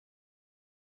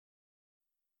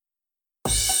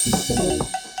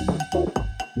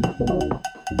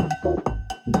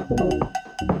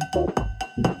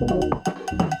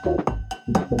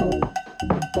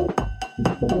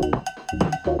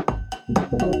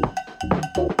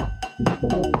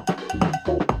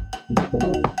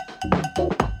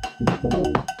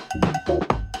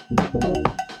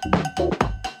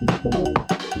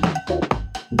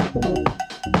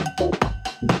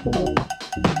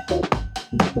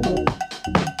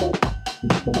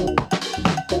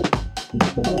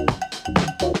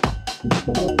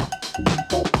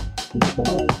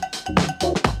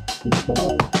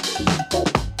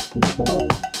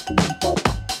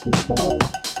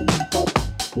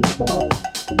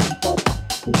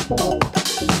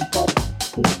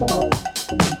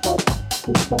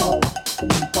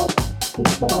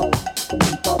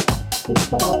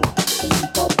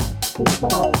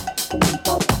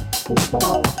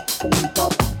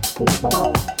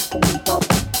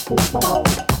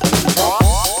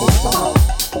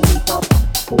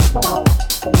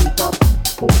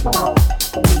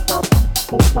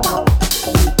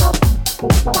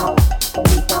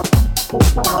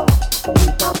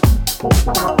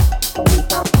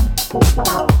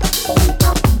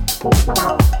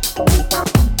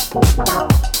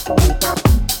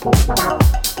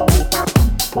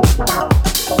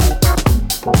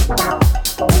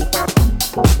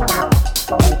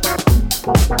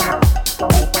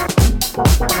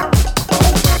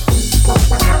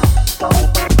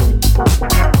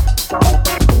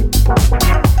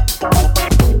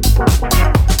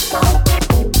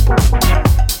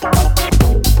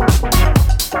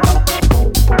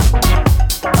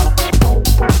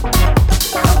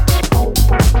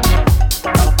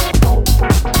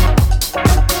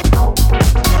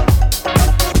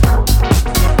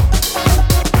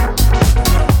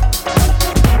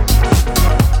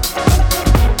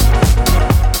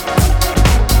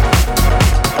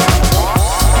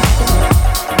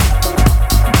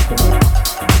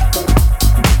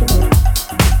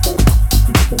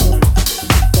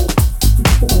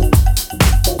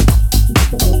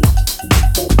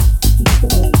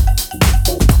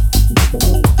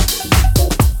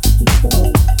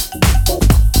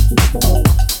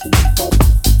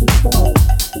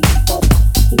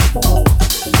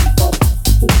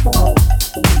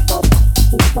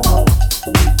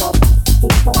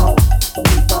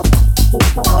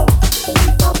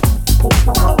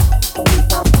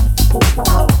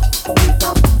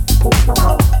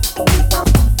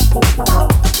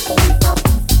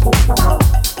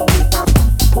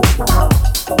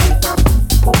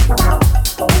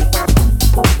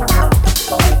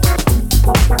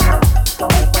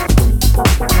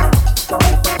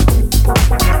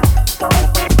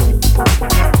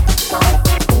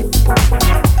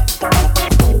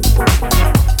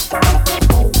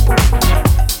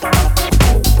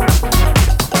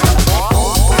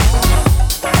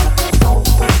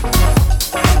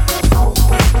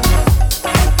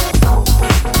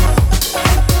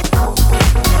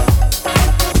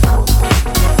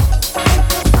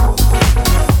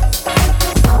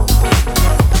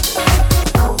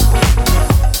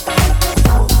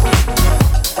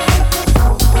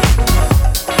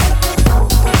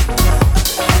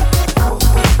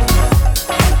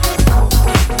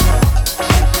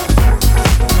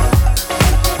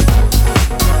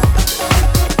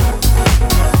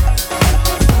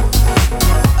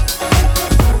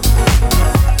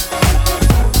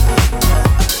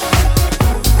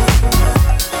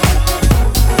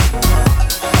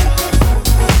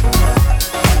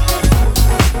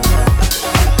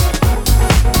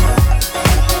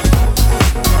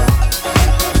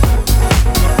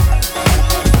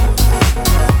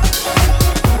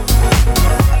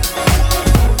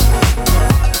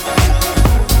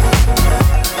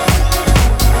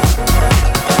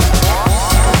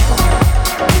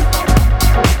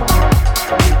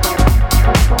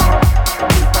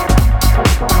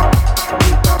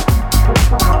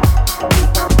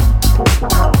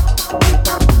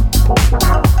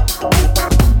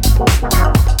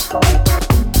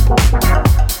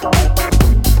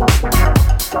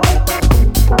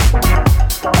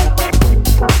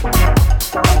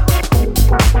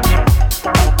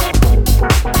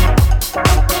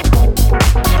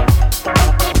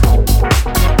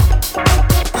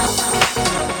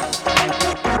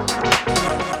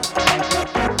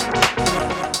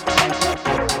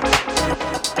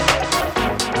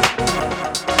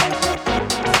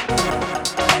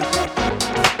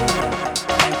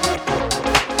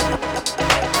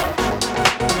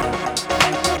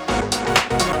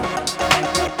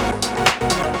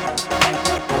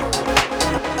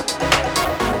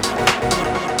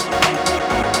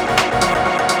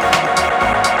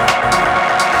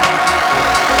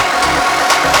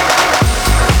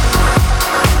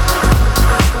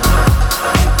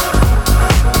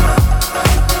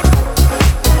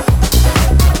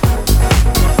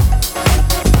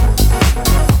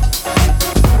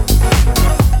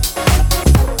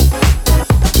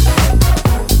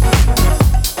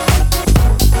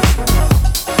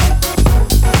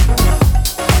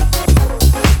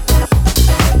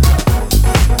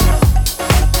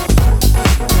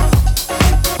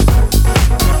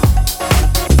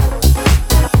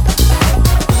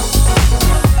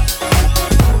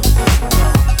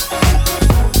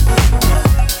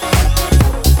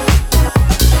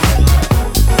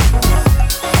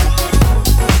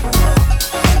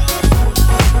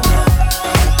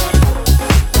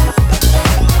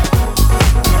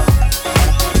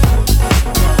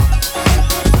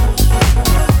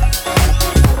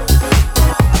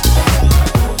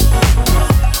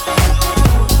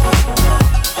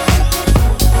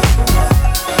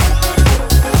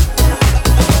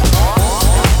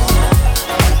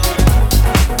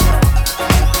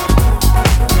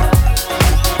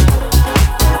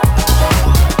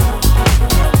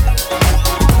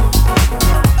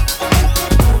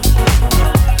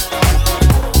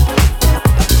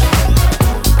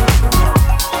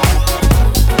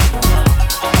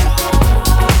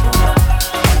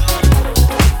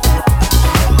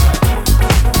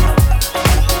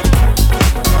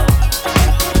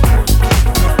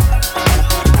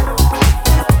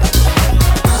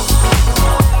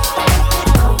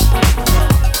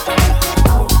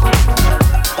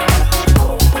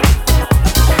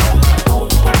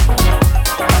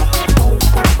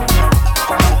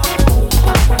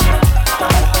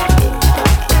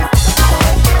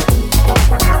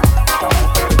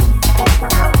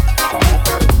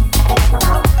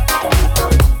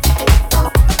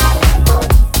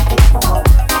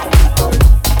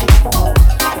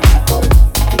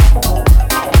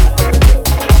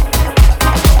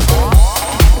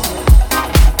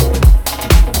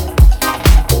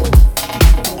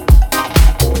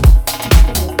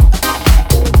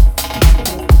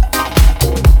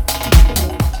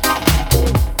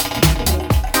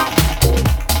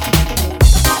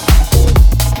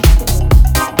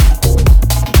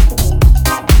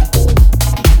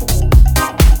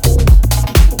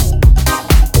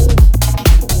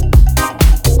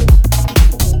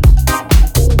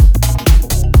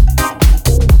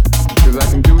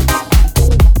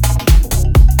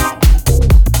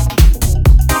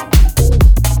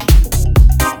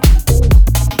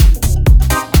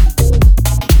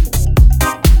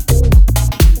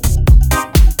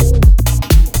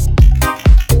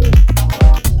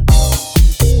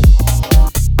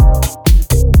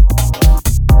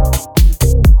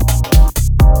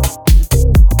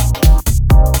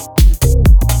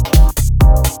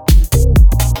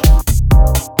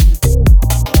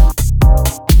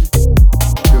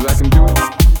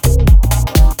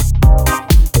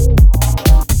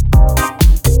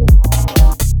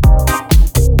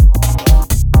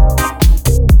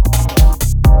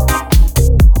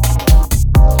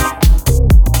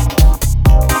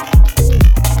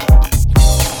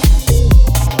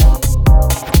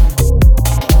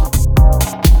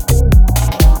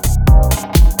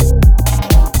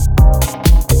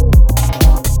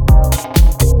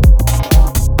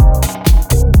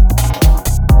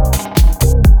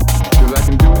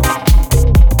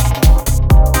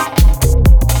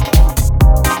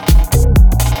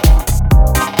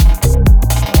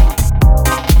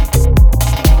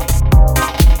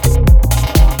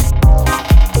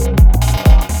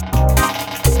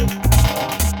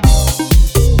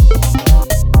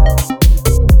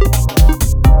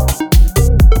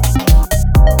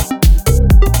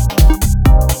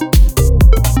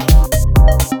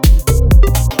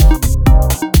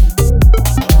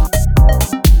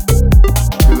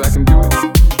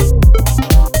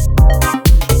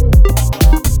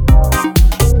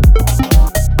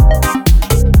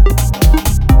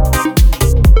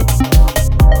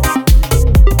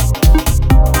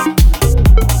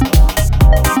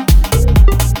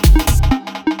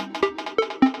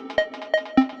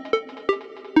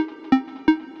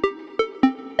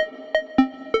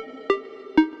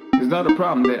not a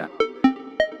problem there.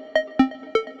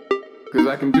 'Cause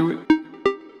I can do it.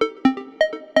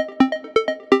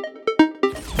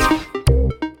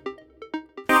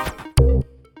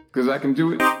 Cause I can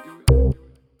do it.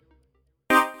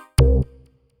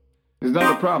 There's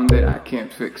not a problem that I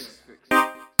can't fix.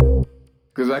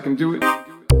 Cause I can do it.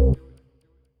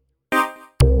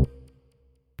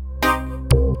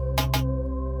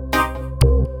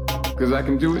 Cause I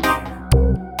can do it.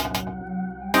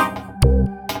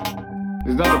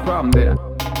 There's not a problem there.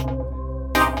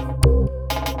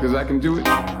 Cause I can do it.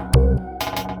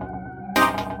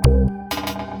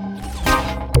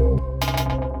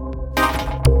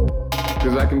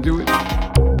 Cause I can do it.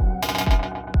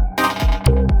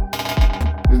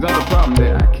 There's not a problem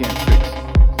that I can't fix.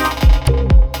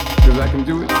 Cause I can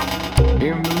do it.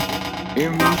 In the mix.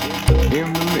 In the mix. In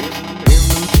the mix.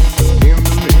 In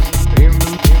the mix. In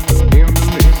the mix. In the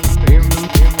mix. In the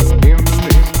mix. In the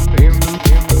mix. In the mix. In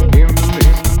the mix.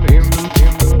 In the mix. In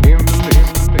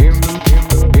the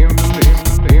mix.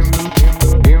 In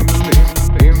the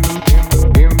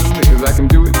mix. Cause I can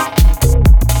do it.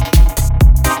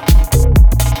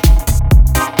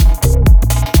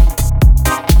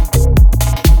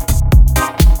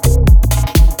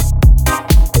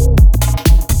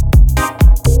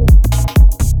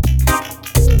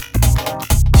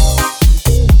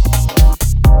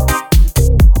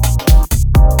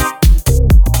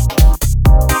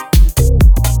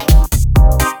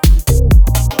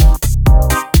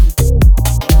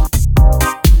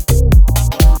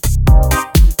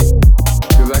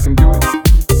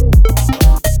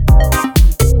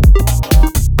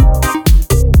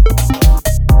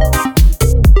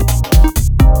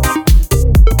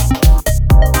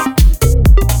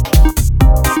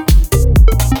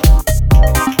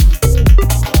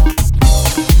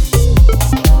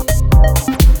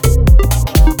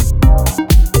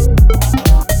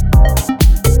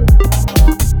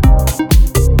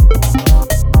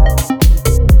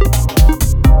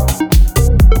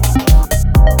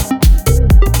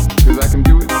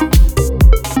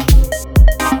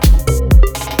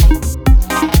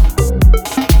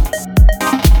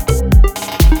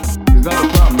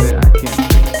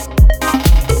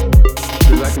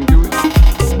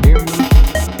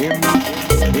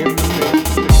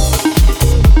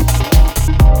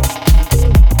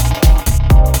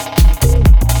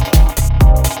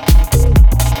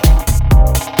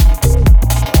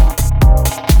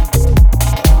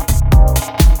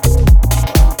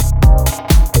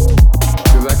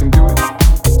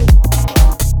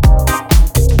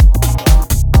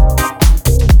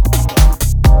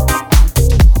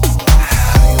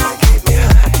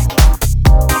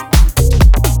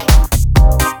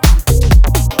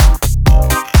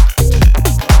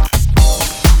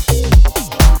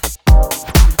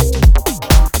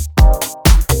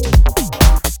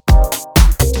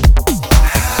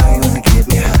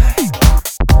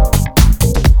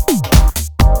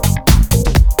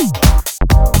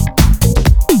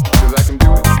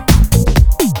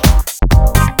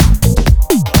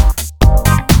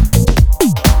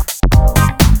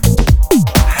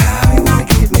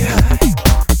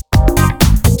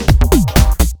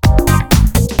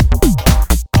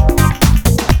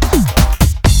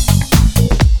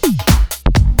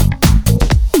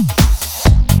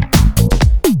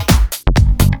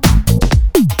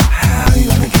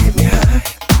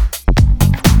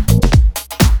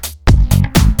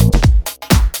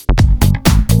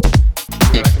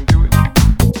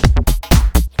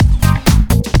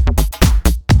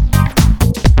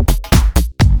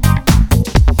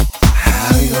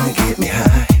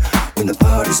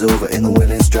 Over and the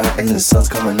well is dry and the sun's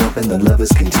coming up and the love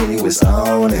is continuous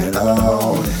on and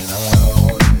on and on.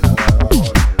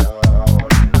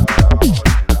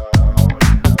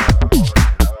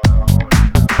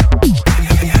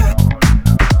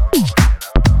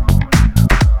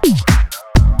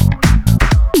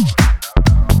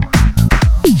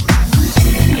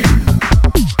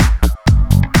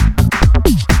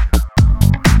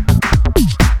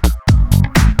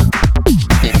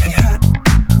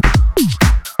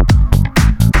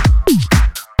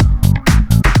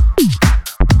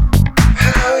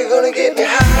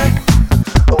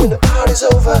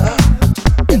 Over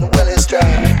and the well is dry.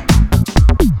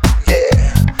 Yeah,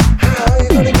 how you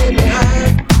gonna get me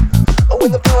high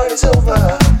when the party's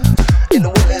over and the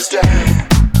well is dry?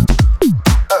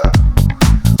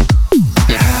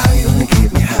 How you gonna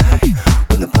get me high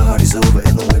when the party's over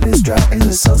and the well is dry and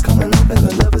the sun's coming up and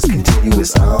the love is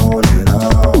continuous on and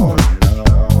on.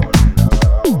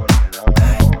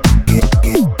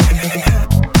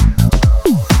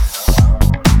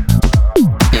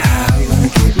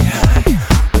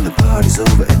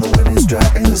 Over and the wedding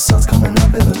the sun's coming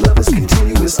up and the love is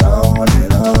continuous on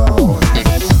and on.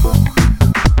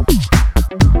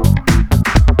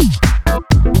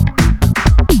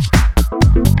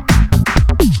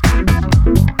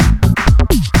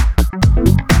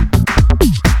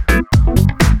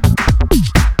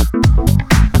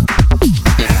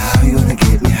 How you gonna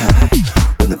get me high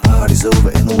when the party's over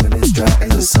and the wind is dry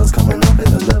and the sun's coming up and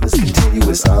the love is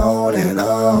continuous on and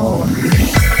on.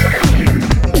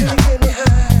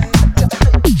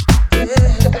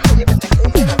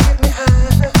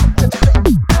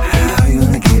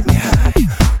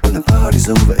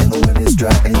 Over and the wind is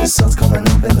dry and the sun's coming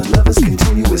up and the love is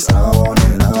continuous on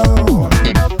and on.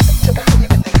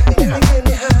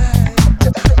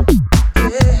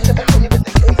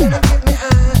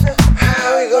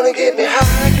 How you gonna get me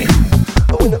high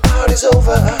when the party's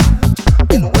over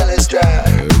and the well is dry?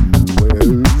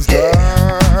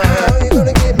 Yeah. How you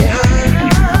gonna get me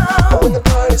high when the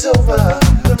party's over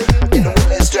and the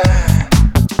well is dry?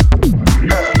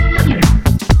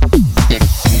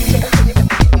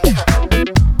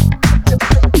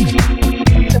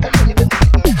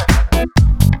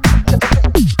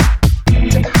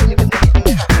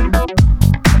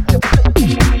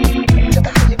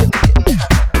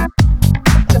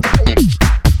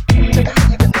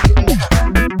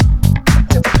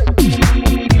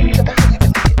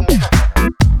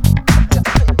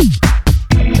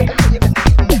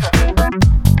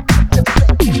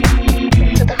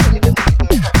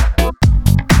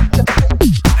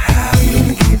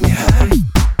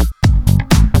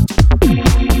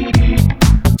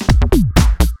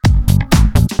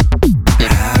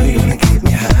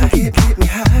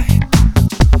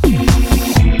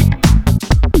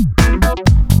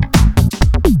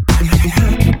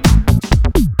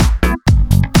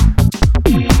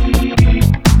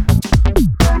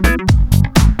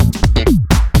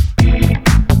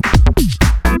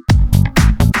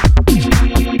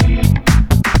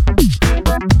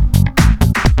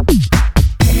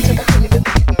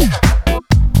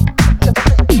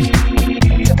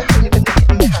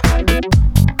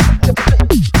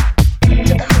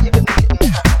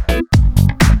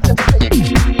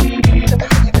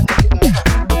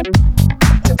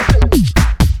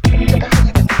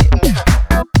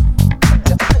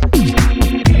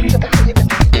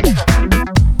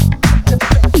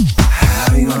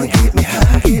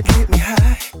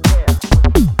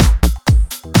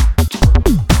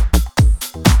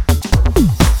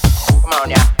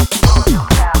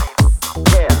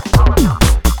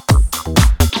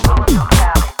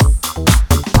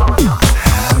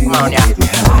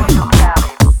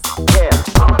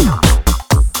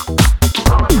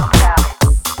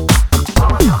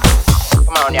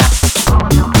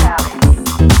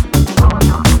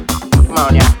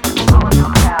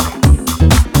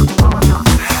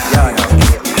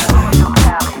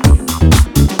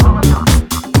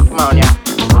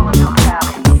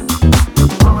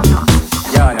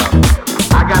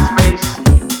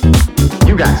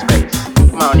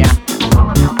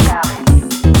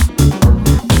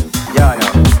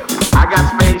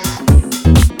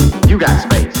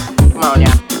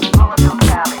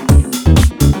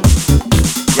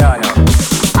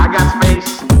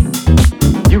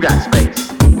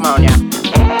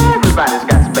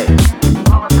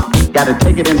 Gotta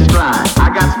take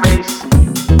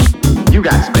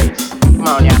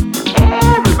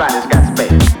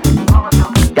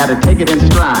it in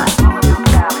stride.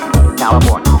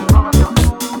 California.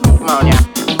 Come on,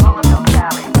 yeah.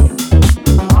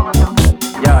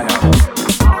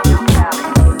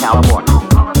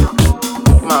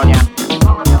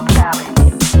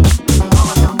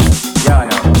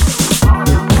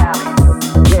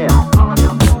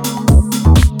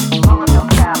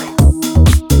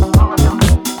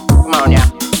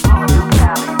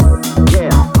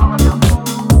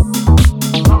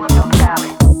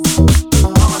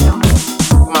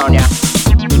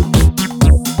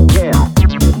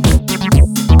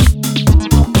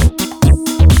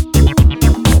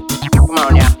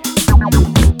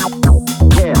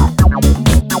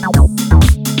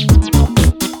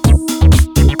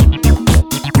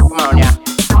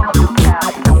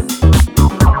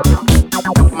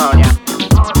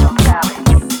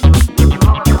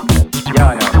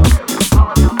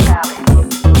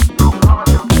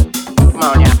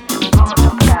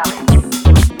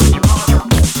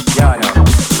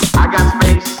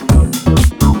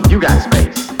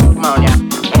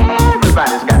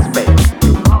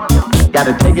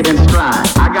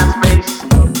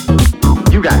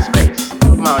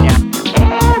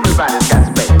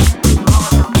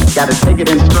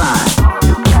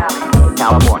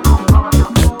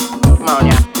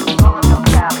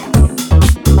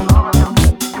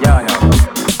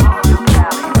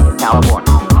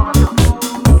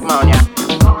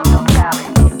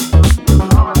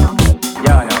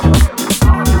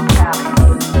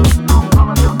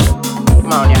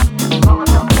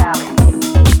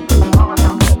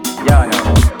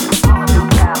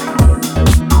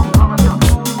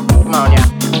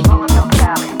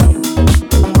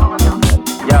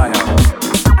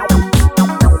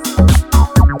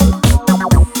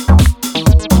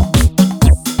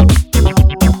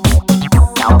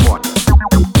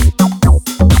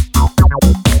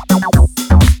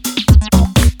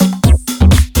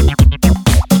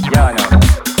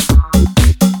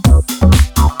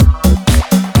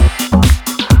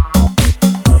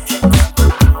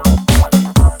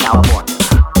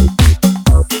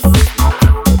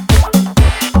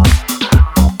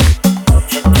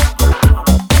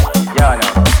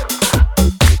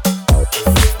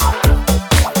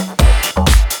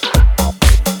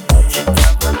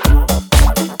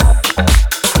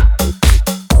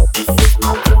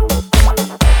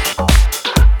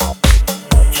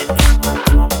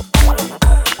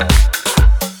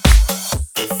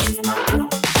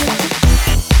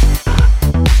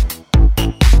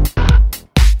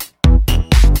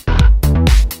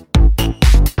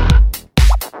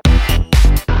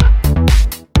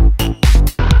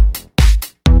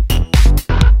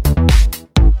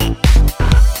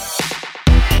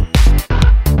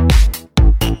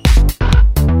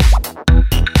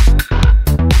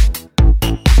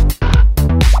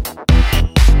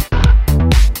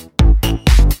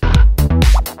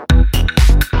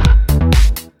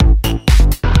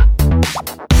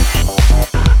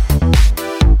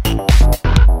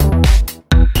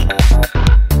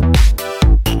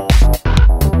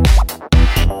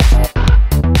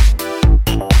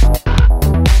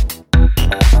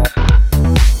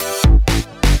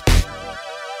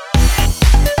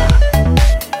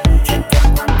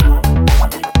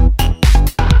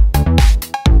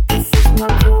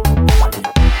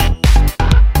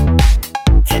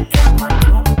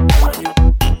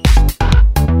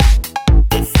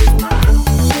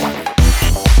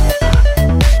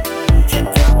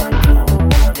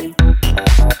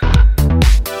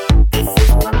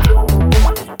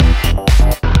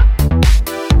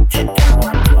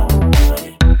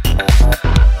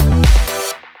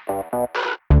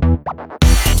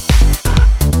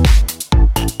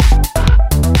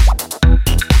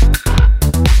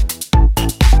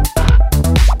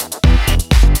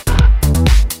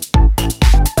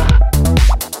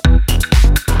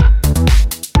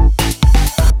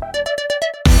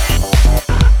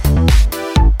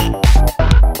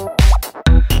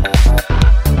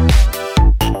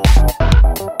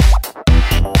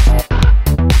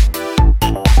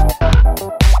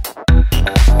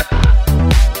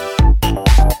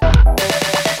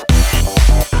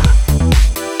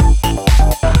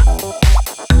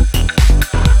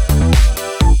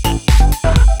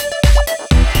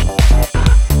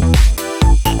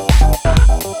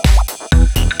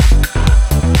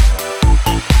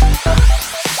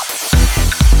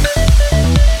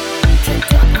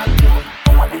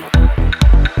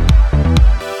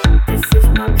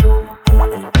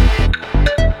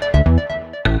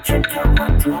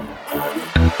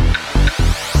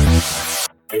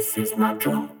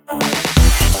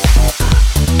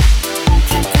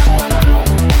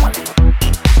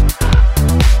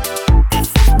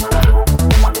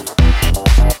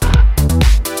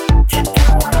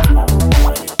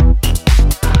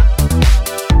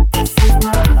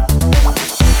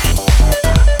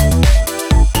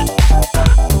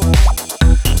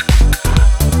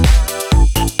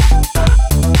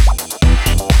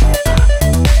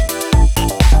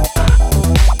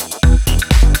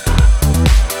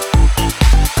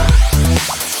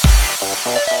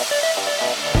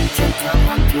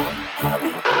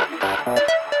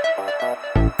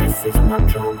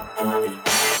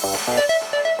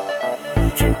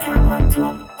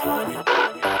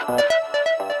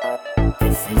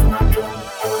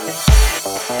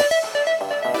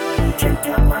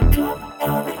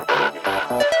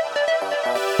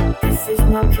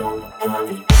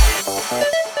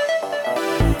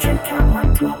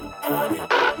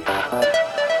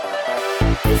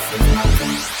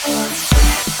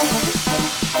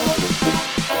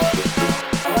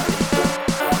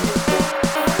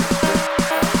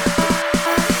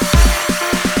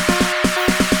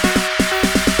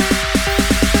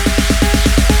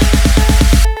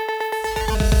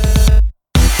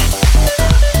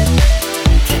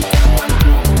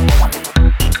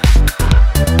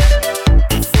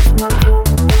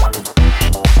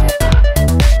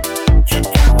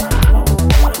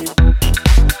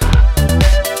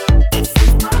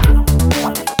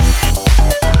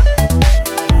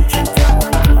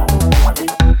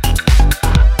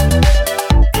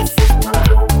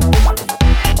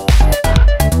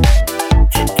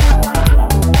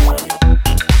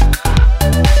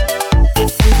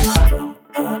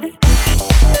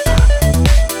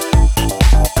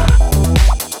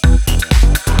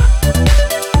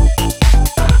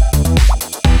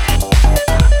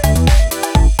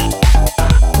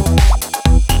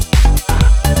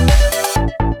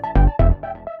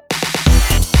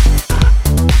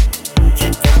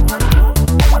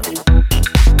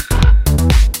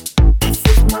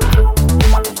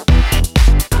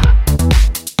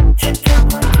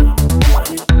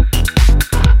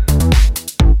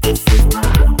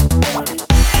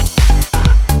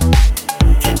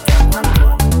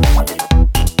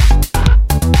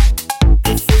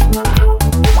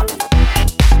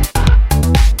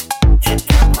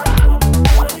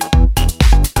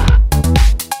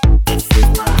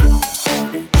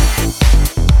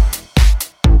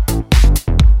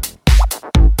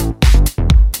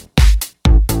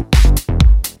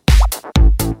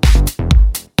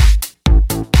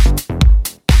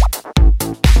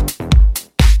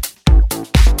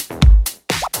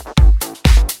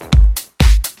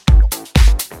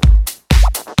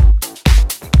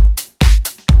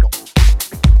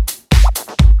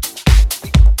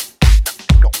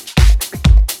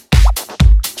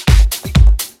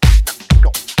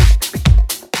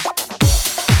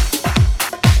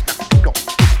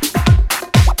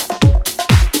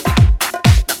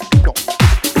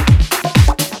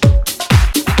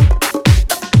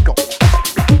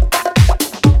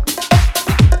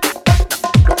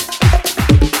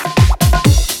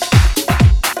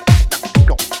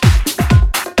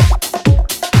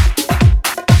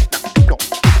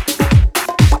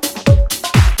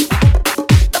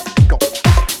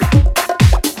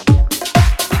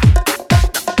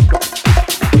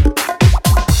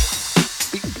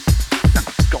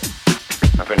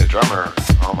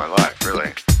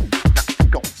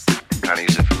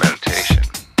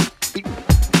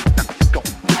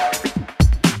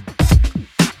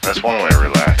 That's one way to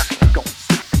relax.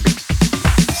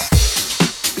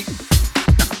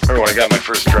 Remember when I got my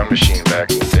first drum machine back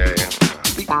in the day?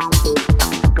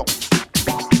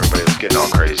 Everybody was getting all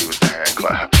crazy with the hand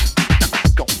claps.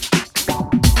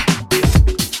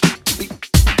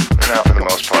 And now for the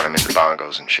most part I'm into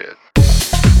bongos and shit.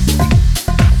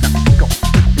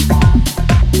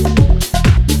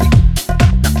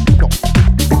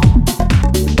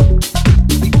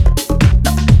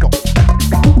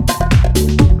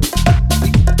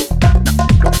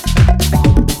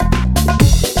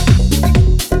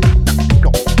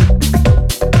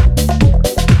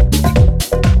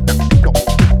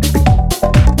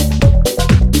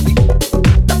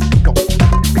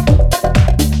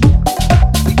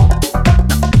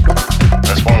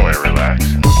 That's one way to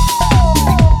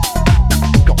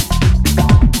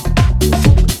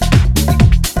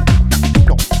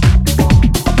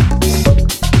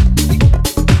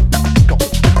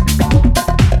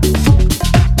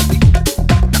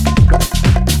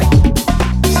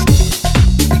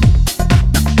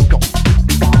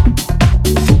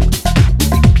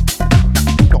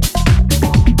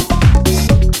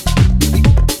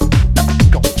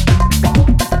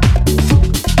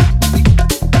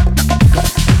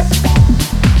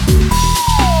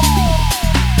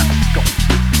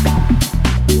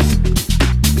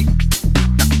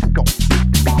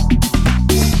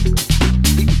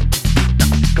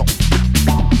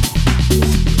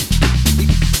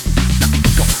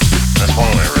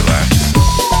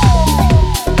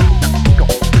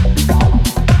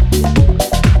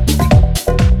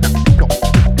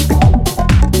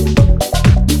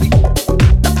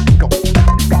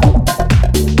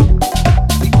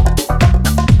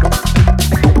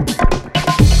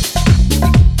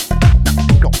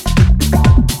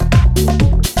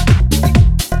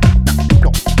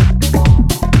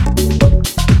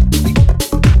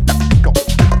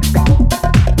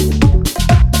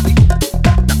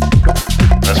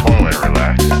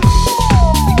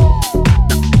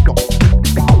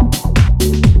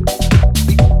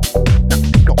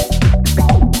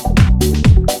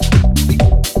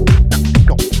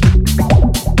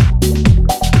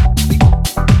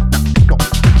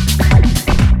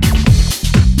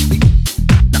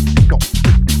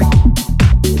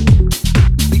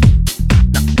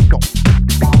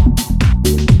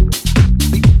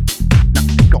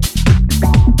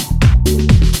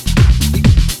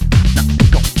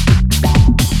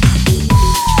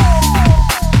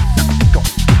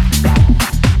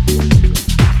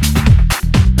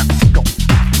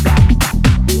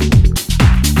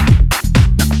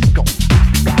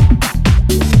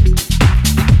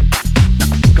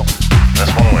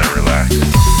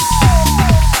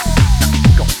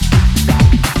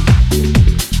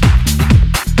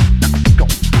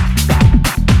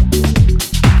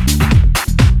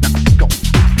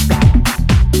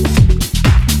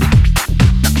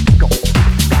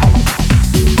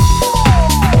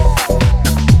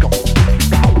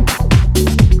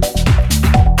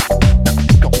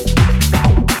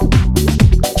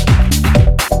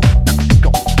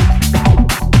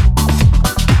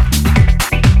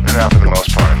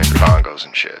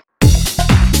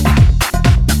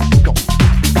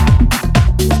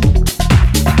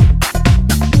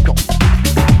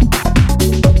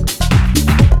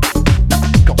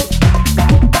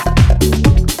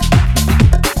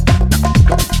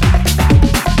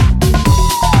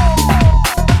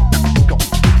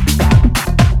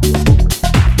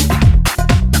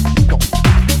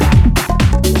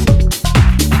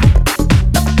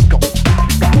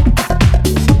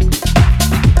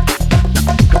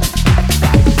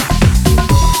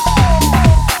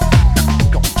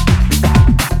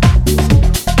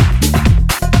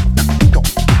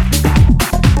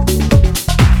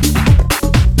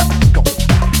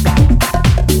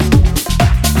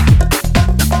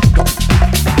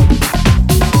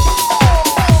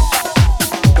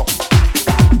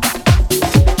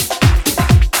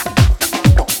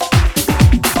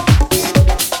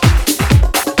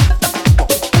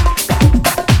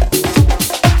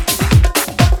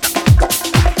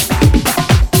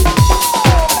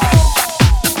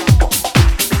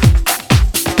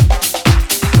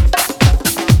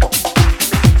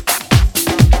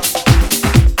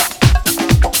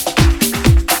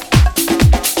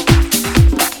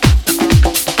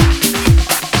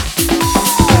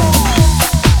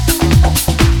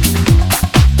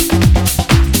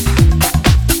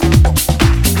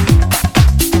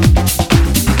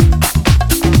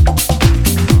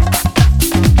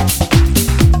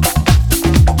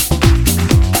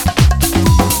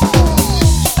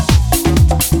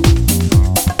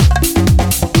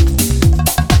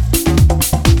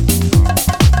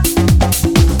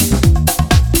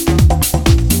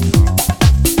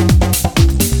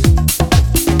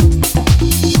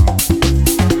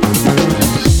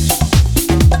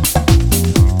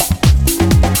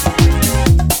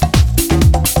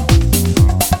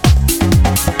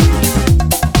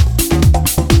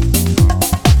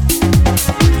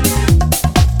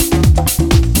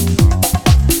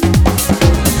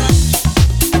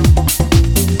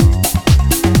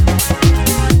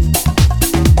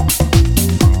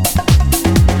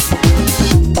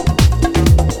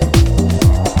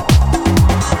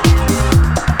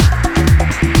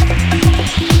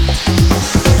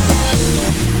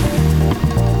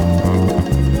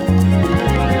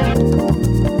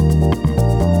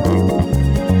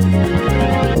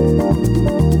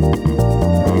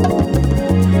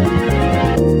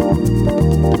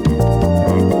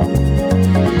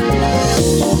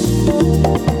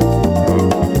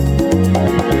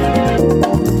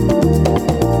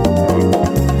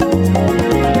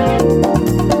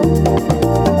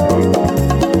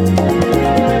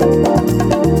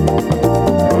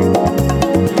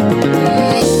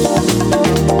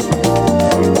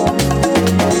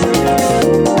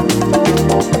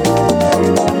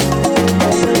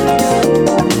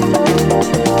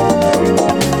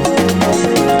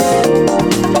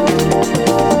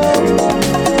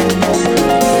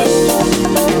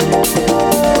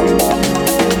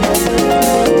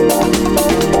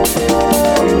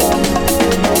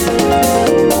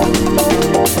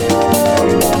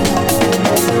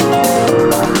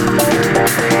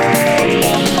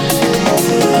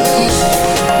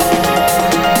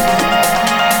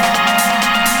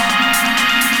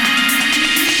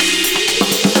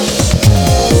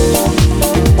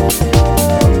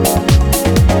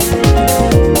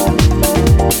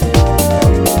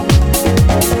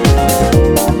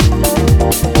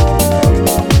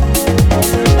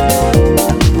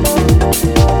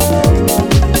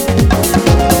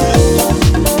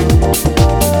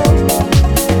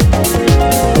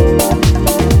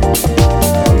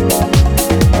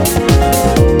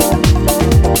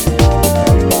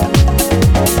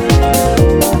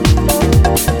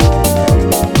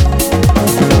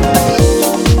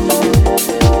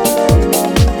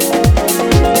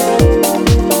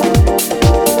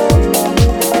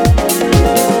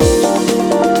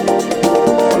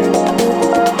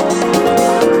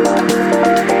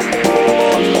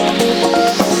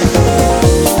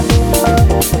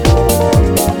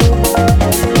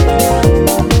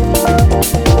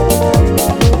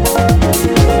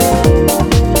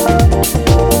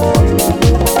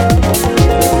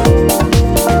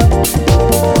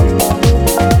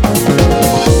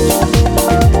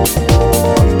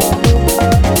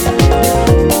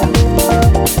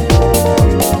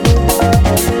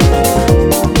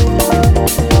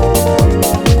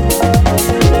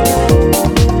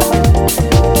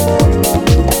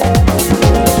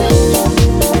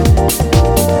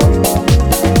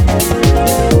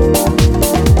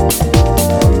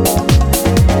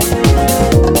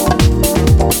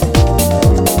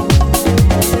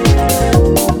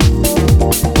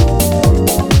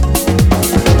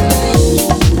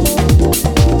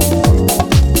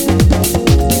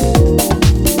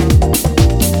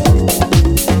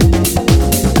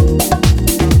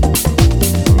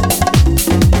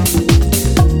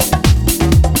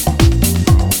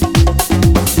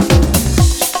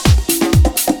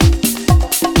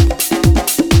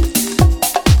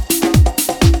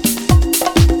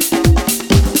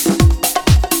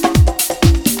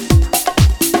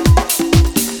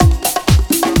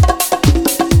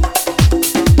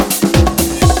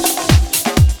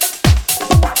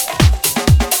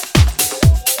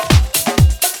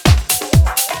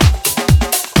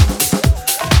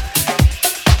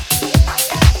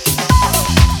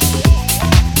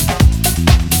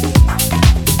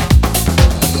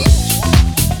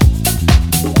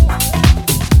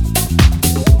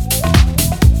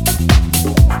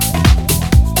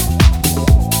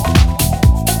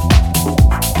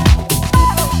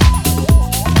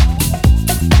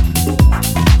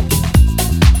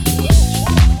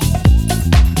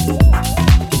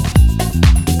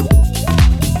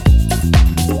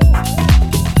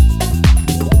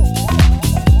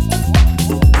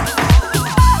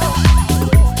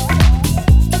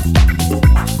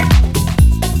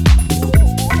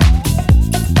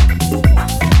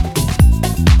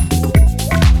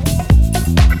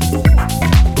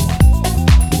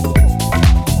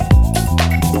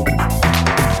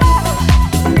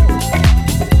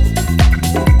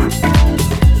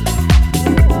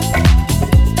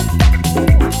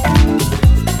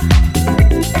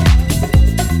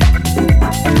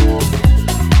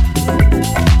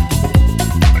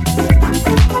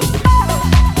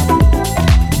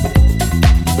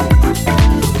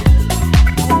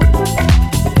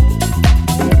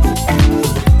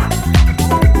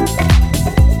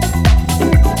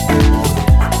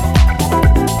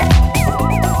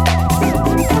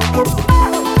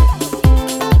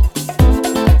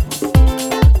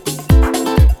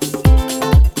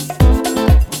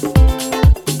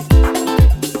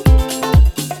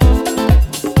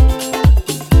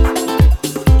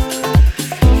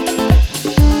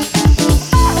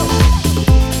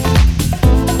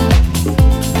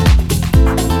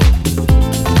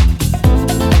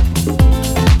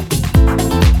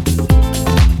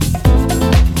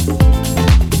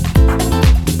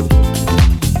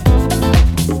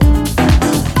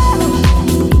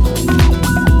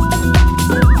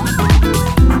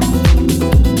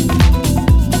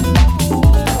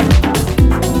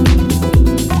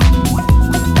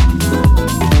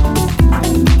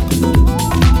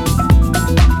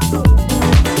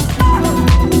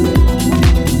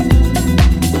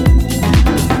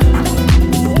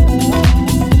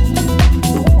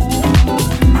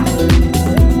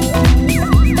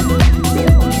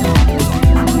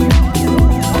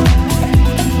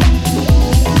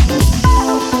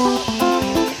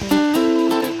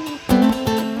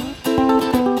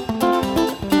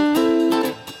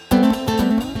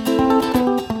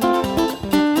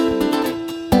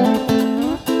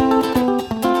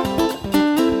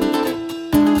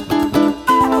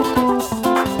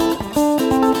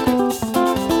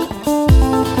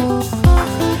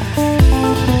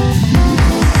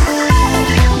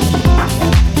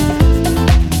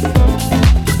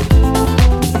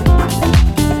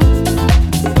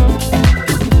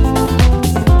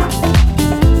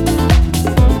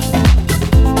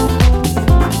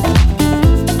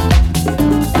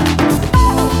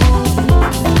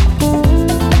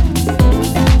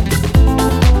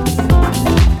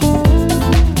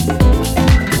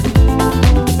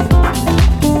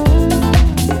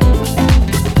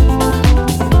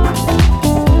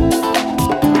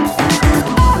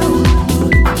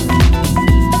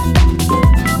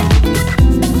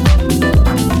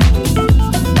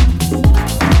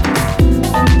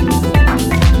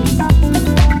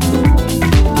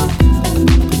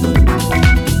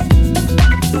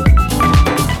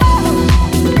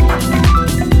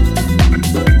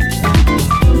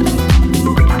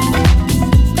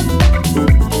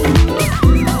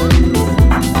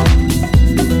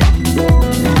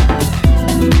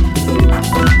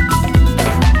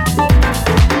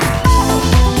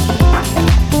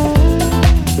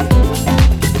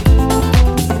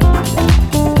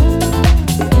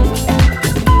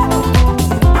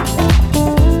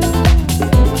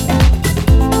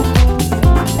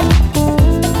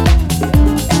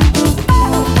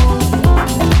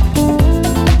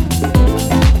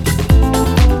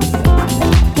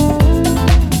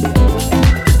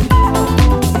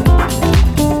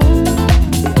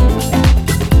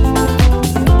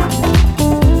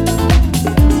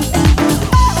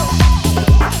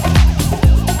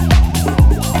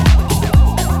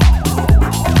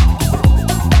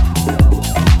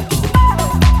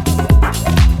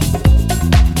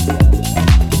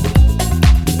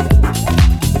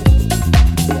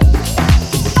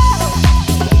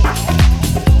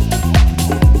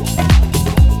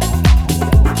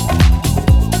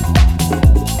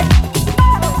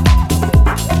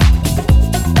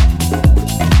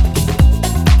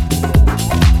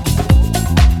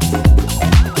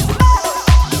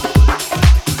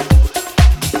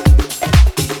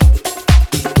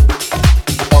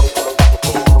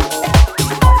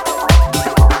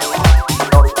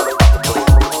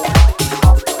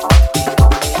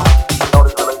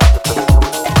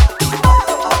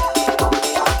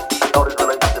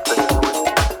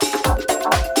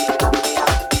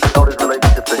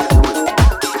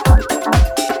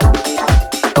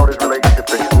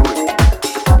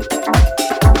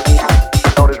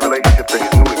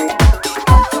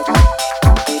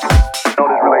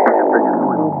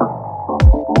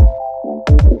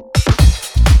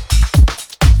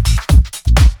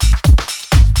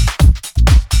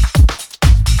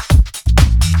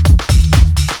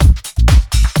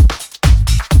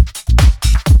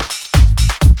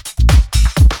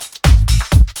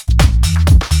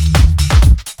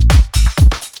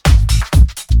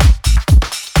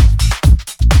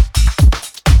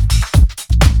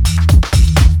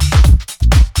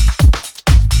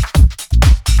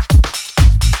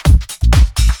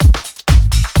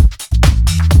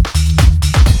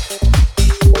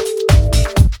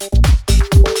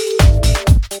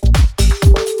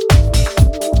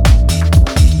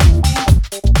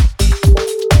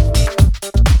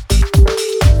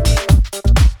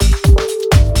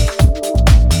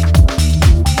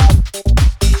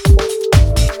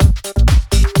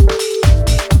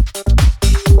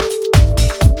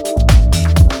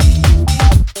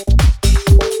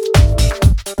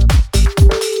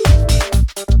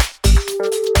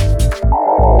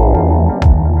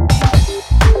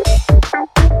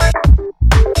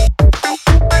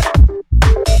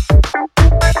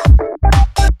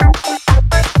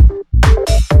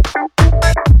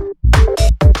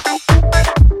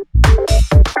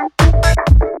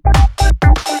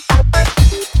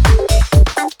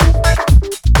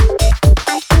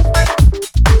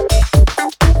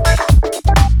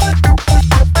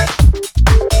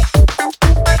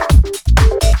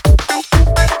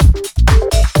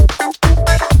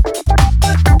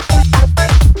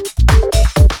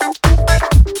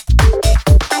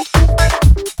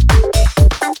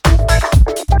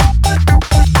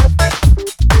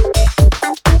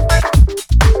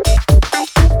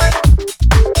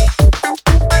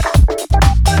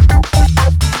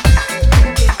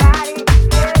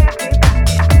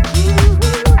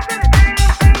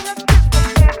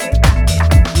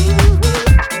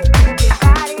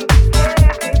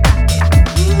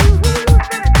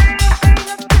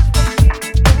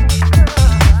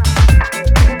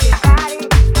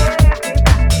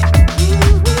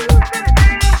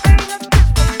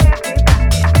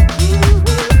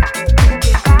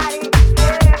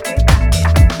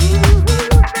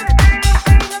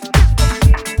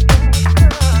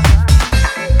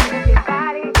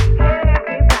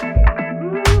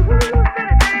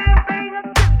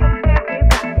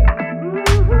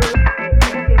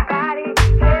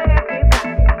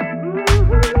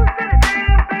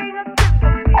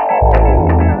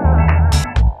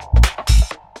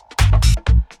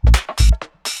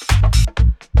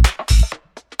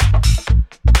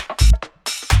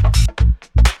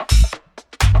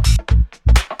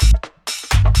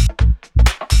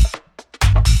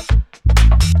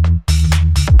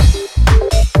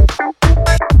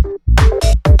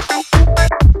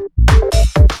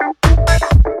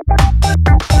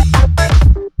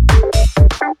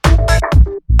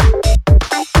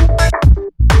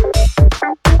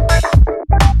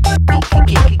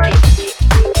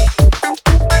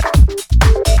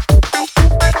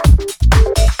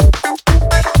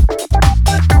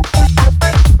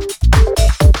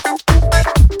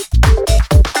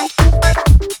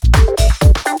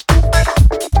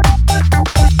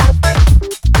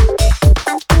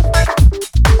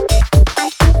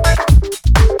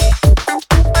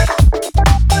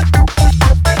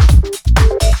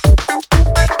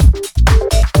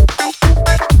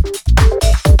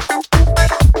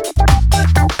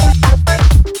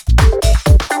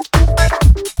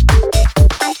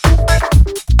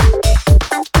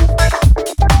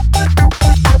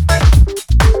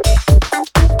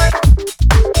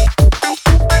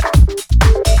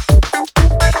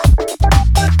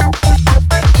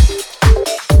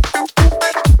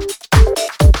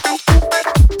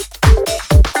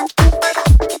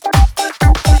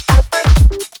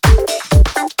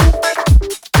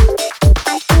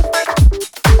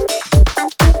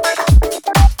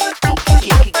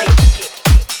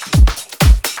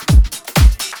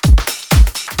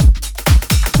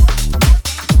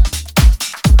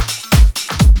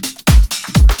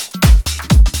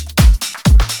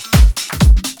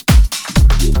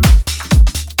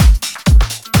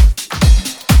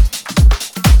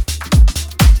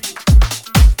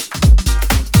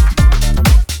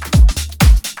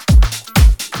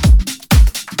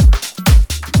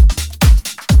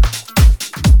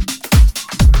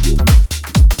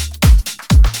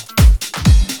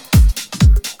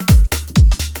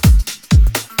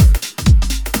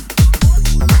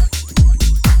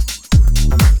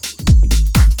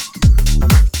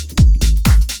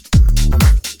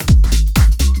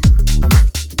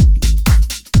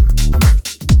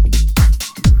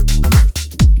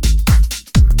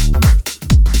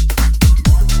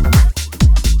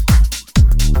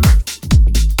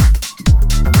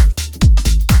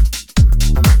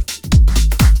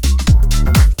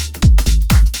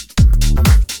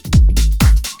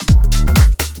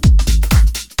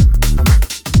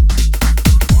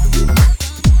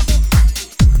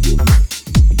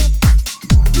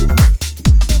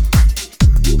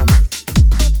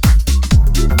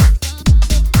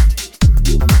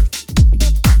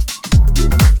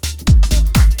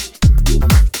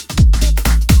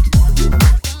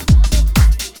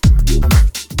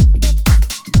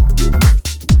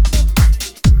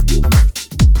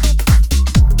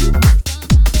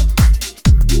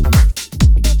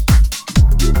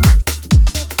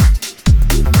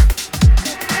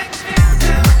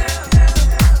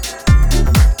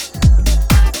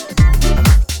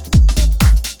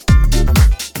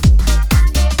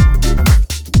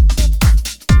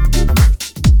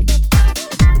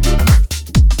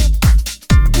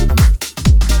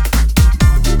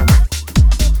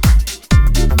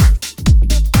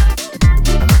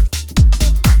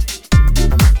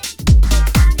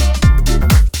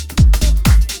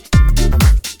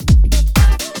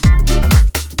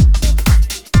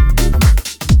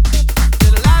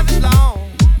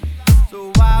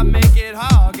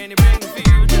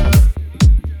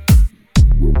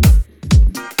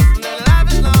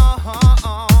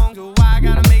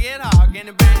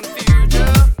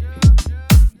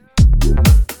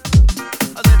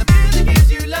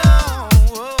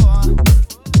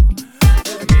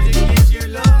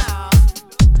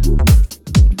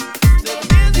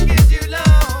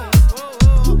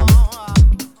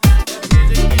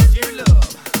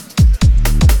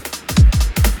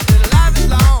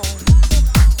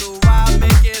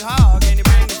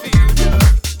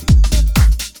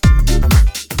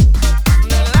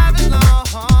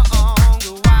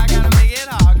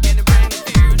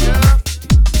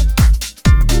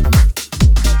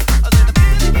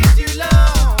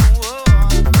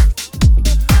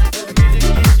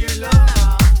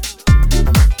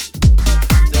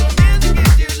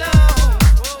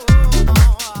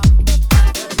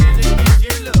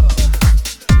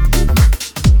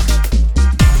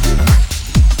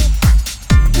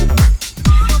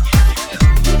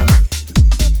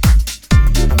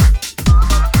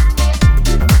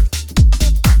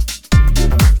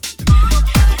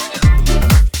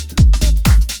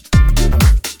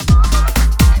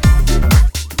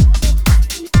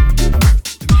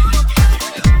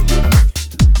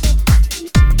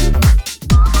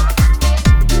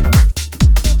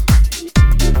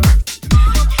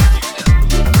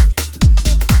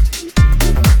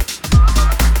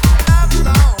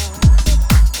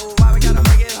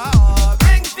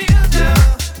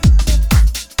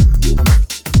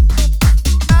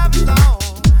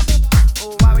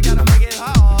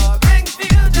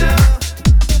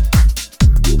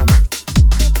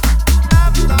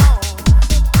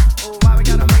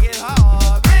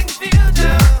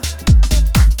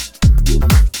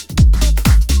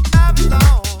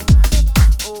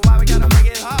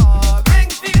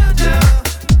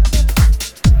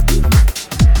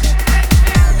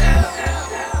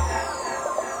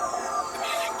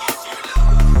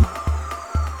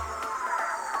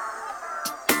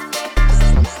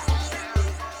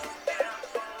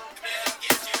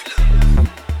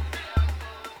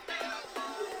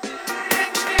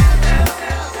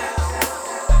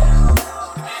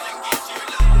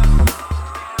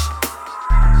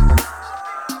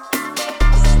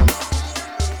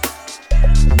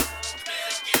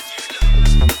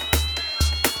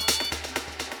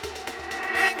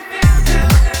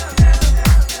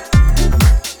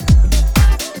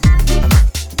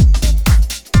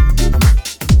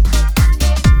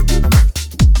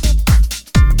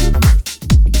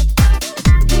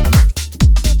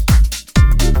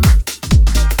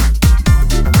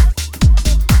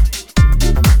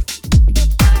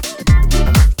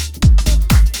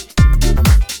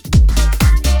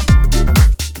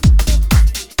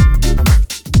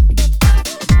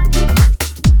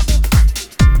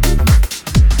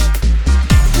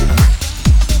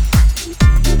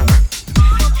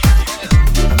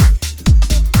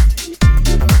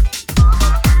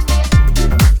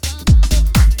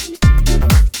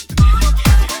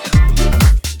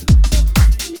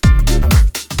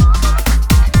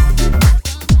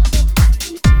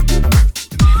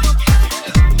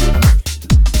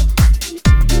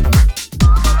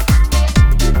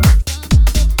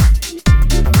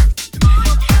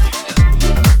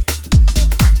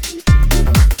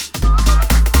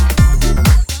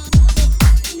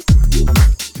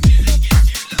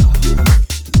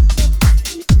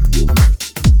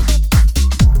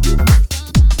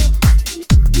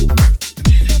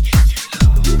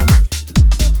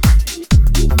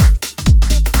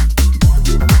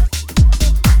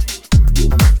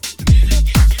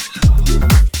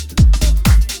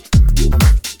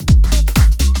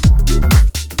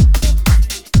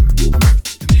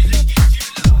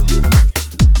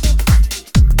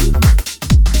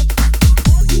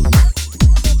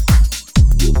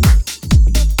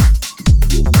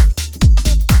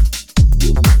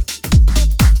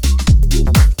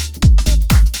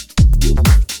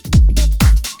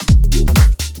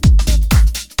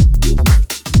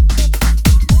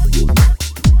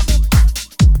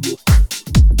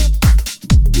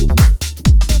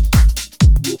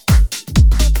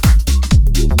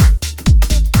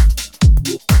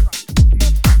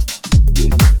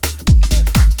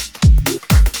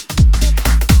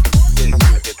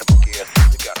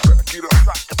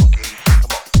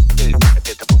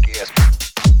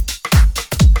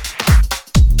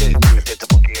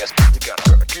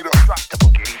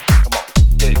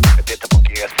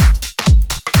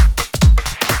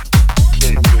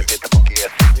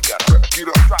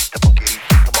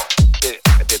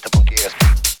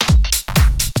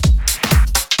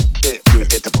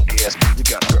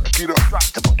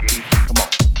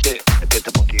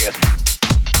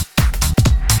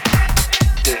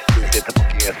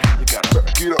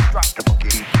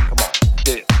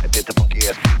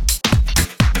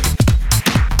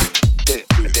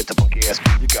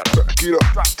it up,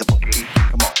 drop the funky beat.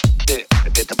 Come on, yeah,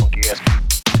 get the funky ass beat.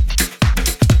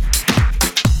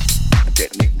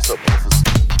 Detonating subwoofers.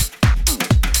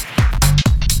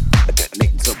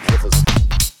 Detonating subwoofers.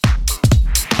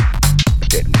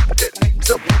 Detonating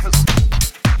subwoofers.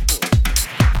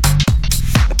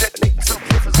 Detonating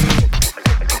subwoofers.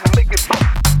 Make it bump.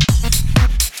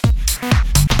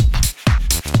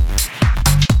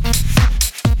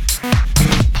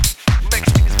 Make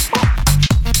speakers bump.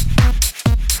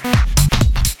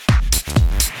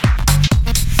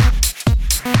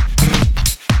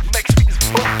 Make speakers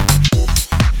bump.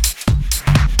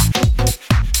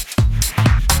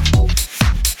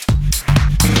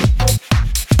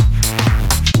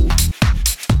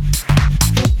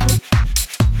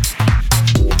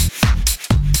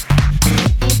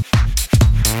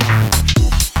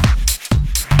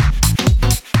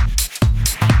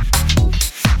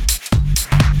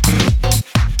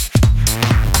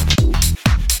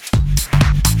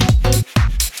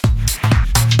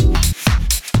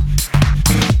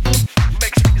 Make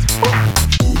speakers bump.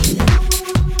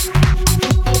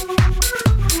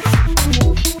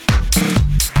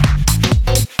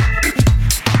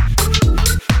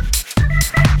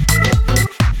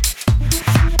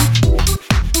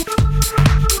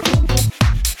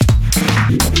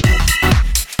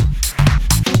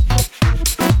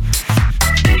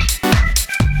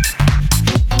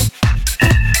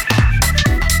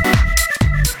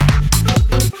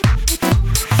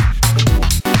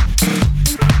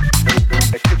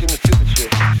 Like kicking the stupid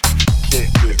shit. Yeah,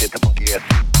 get the funky ass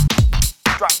beat.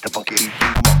 Drop the funky beat.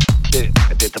 Come on. Yeah,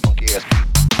 get the funky ass beat.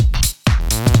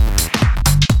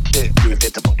 Yeah,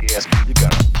 get the funky ass beat. You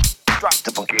gotta drop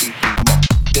the funky beat. Come on.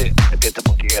 Yeah, get the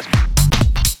funky ass beat.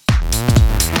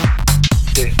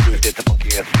 Yeah, get the funky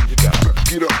ass beat. You gotta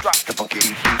get up. Drop the funky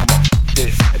beat. Come on. Yeah,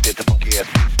 get the funky ass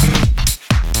beat.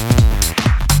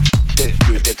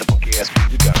 Yeah, get the funky ass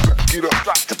beat. You gotta get up.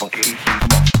 Drop the funky beat.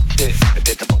 Come on. Yeah,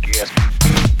 get the funky ass beat.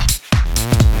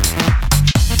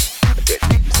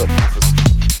 Detonating subwoofers.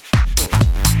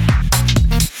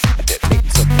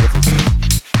 Detonating subwoofers.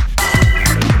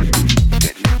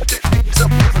 Detonating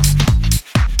subwoofers.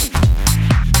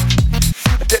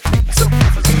 Detonating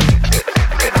subwoofers.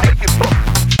 Make it bump.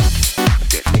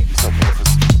 Detonating subwoofers.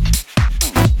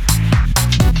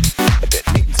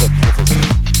 Detonating subwoofers. Detonating subwoofers.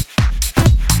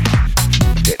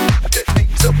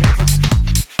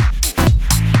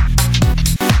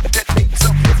 Detonating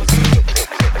subwoofers.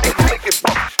 Make it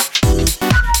bump.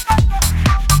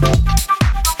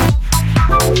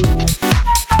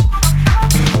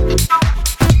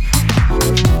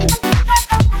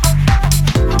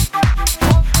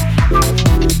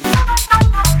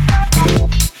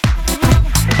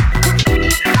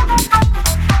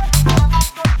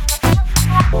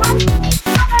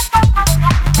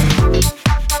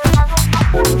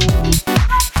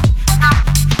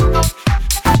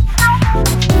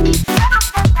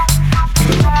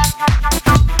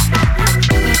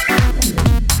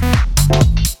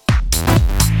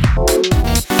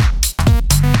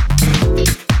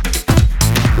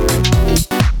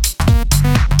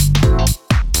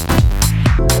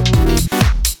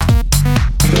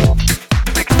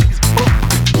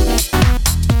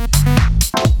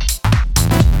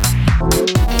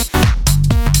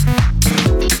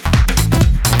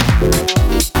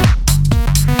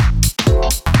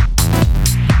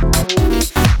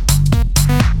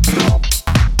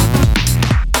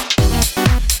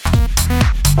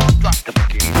 Drop the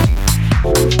funky beat.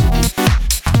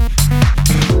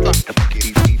 Drop the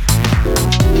funky beat.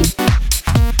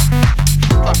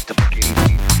 Drop the funky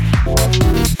beat. Drop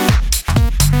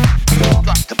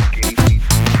the funky beat.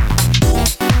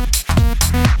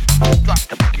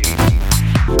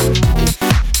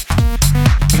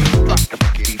 Drop the funky beat. Drop the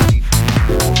funky beat.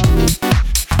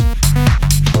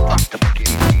 Drop the funky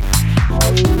beat.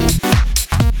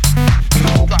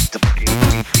 Drop the funky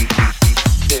beat.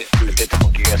 Yeah, get the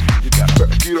funky ass beat. You gotta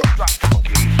get up. Drop the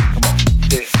funky beat. Come on.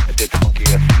 Yeah, get the funky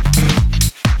ass beat.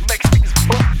 Make speakers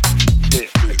bump. Yeah,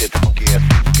 get the funky ass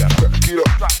beat. You gotta get up.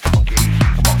 Drop the funky beat.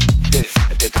 Come on. Yeah,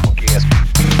 get the funky ass beat.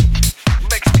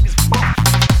 Make speakers bump.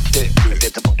 Yeah,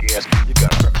 get the funky ass beat. You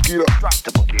gotta get up. Drop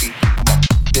the funky beat. Come on.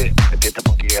 Yeah, get the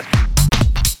funky ass beat.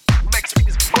 Make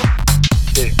speakers bump.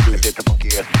 Yeah, get the funky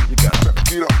ass beat. You gotta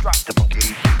get up. Drop the funky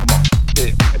beat. Come on.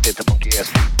 Yeah, get the funky ass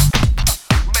beat.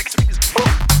 Make speakers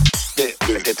bump.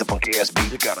 Yeah, get the funky ass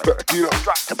beat. You gotta get up.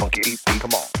 Drop the funky beat.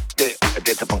 Come on. Yeah,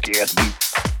 get the funky ass beat.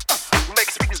 Make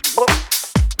speakers bump.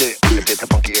 Yeah, get the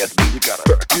funky ass beat. You gotta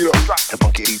get up. Drop the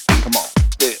funky beat. Come on.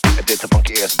 Yeah, get the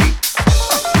funky ass beat.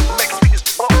 Make speakers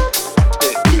bump.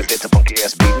 Yeah, get the funky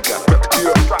ass beat. You gotta get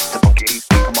up. Drop the funky beat.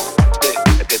 Come on.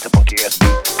 Yeah, get the funky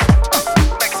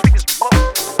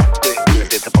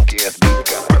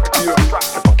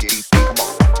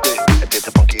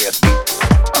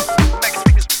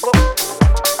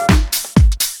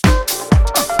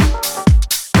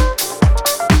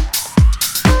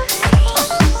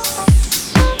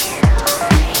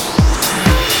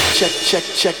check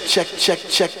this out.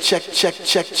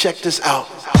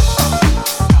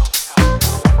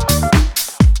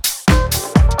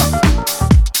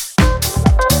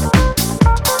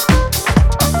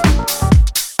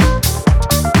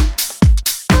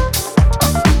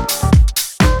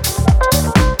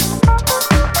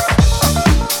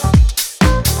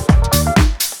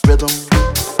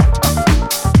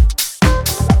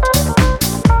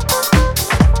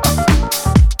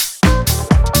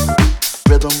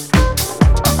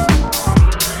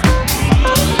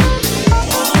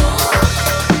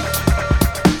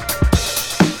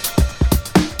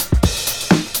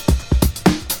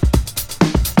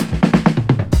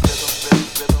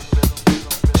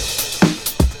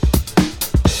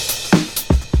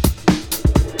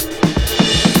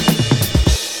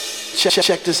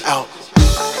 Check this out.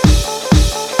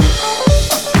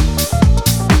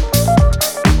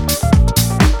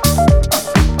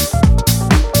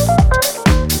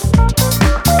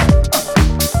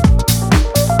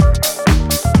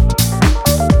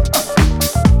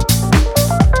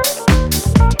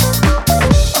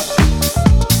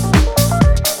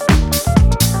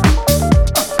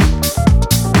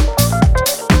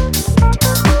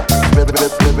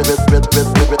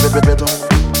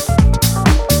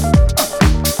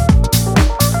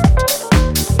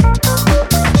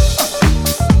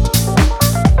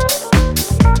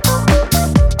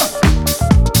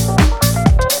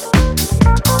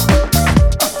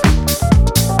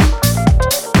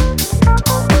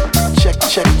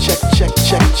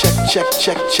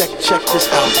 Check this out. Check this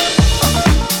out.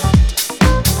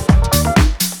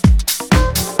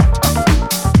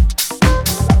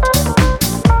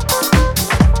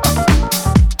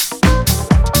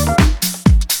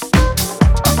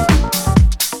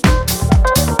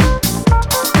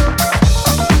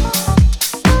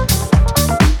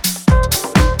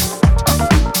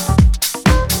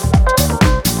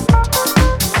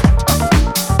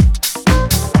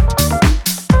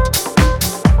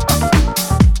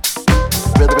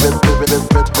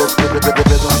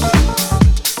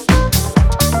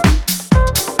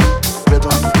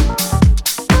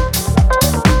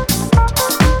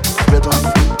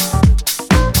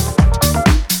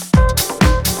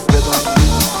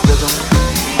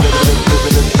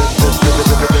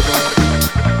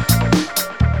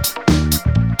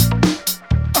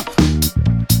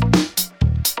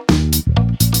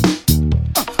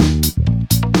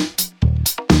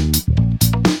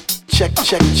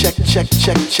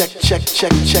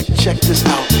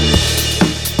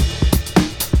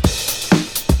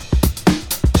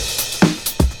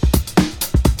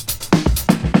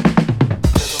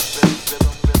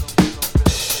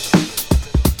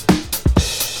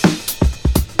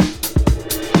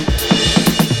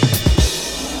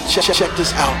 Check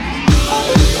this out.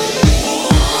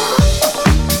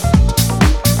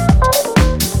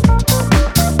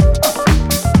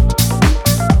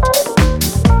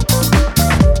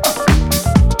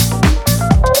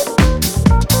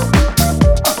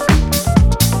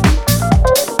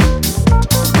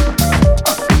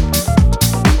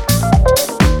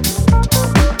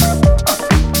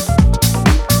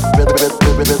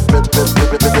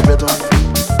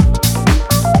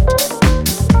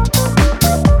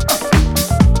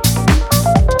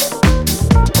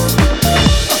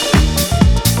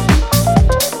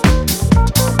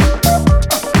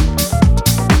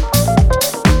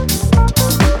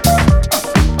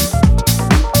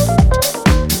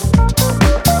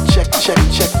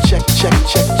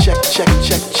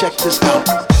 Check this out.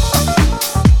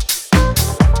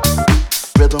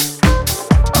 Rhythm.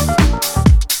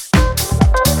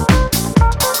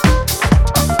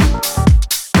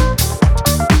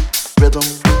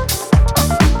 Rhythm.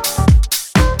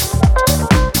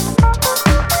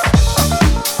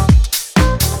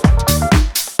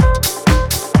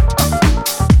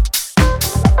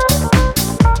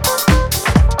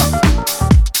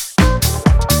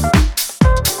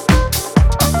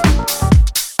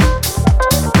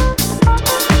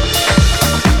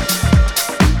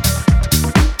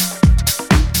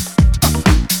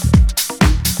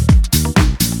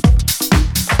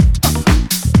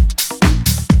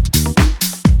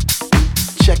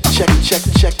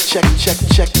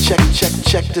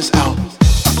 Check this out.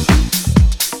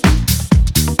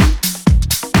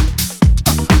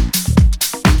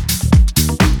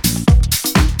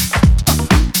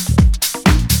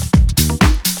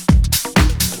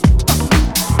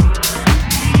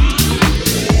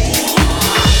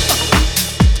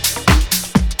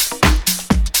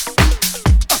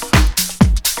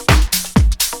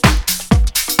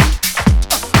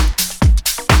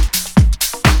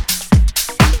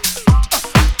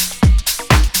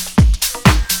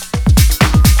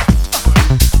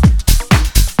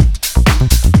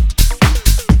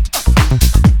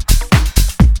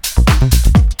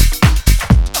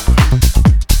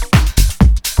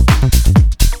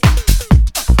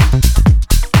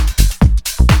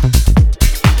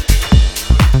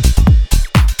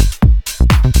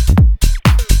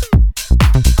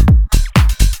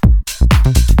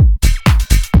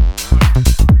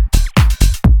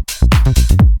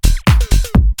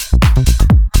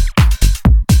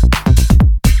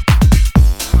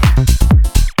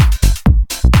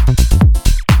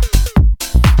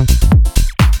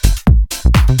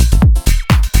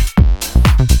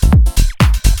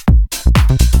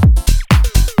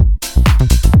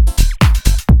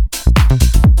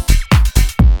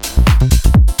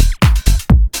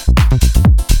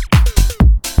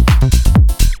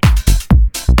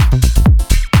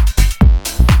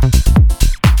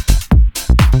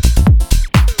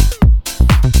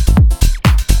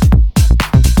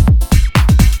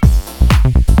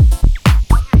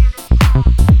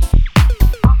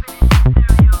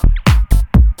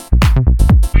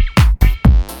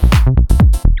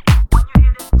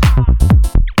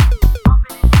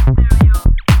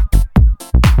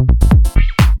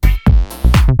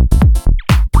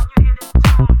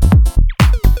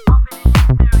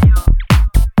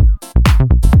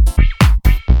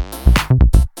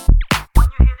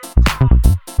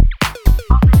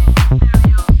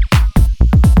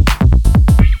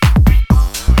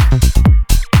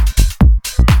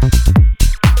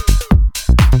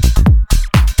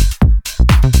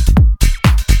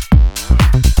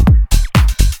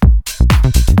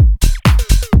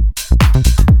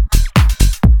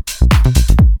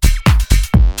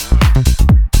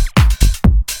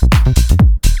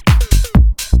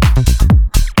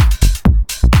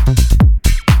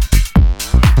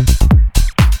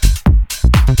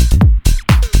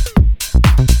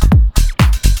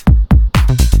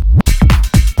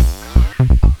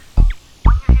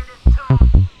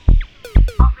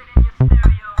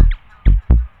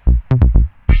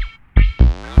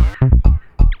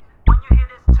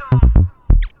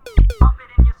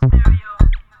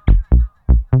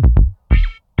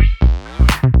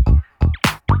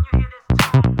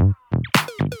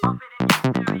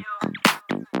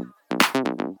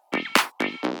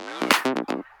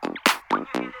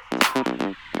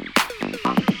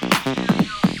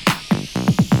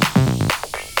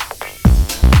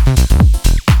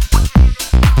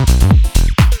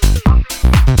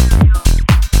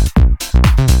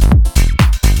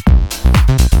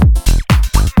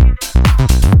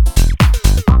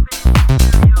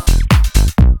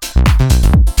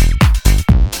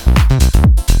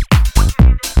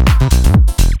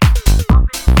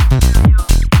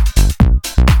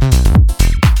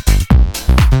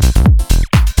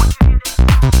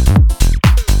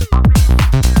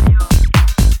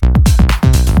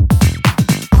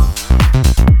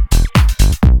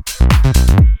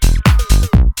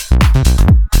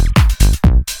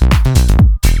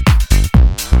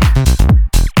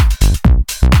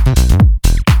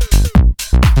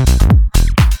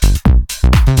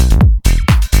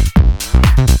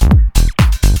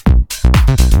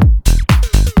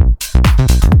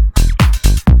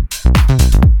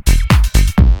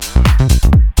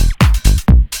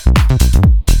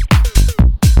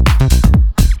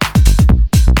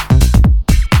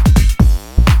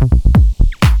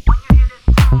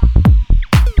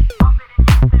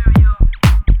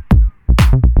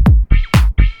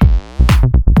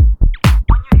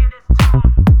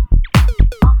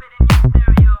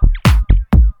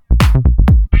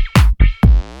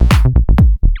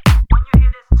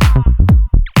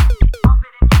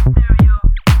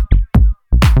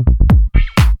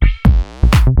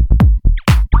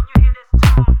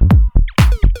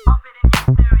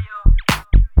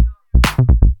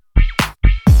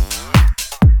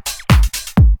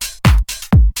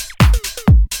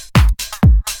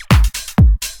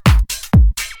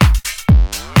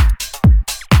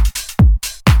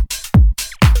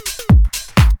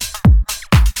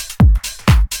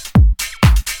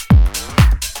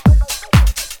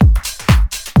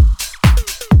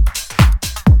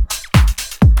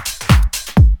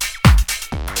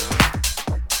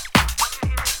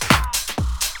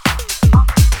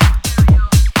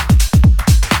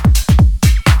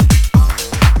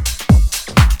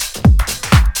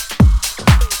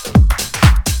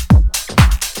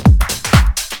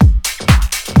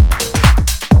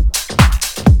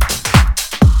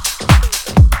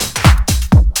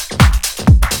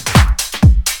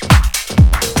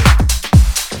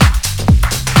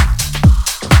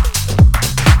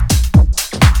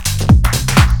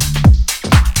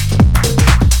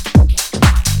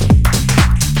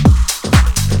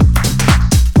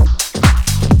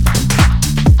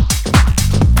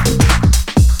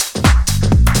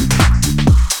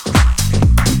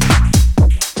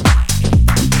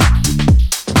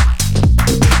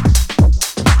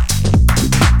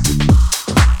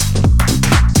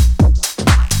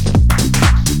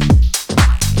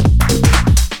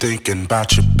 thinking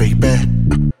about you, baby.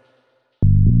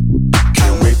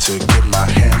 Can't wait to get my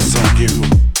hands on you.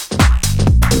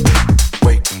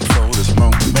 Waiting for this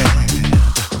moment.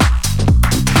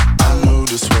 I know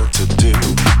just what to do.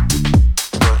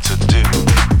 What to do.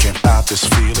 Can't fight this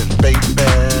feeling, baby.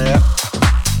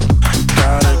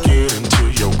 Gotta get into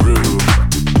your groove.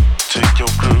 Take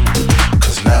your groove.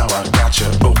 Cause now I got you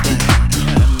open.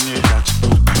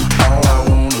 All I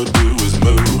wanna do is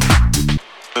move.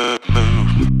 Move.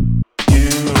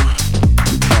 You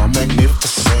are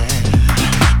magnificent.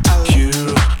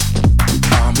 You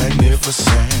are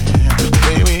magnificent.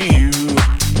 Baby, you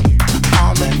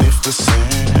are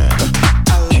magnificent.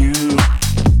 You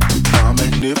are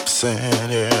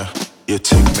magnificent, yeah. You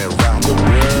take me around the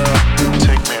world.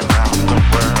 Take me around the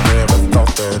world. Never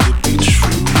thought that it'd be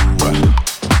true. What?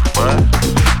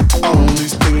 All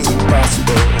these things are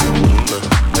possible.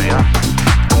 They are.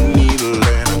 I need a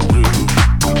land of groove.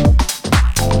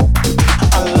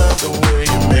 I love the way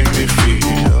you make me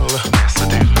feel. Yes, I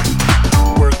do.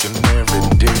 Working every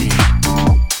day.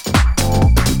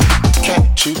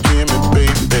 Can't you hear me,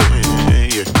 baby?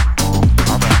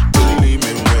 Alright. Believe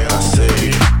me when I say,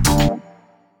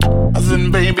 then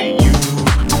baby, you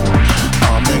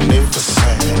are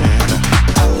magnificent.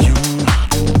 You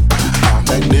are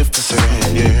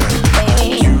magnificent, yeah.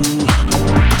 You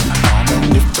are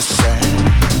magnificent.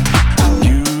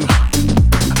 You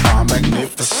are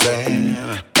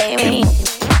magnificent. Baby.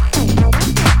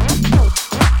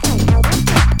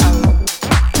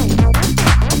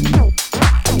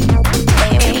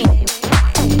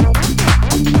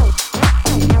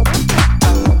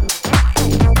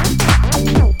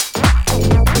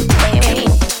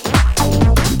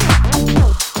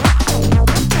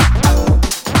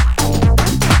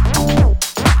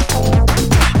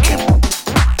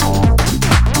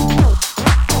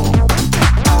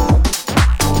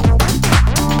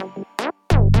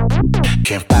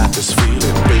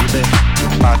 baby.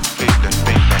 My feeling,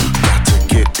 baby. Got to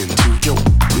get into your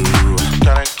groove.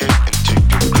 Gotta get into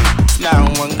your groove. Now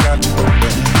I got you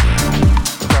open.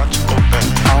 Got you open.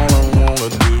 All I wanna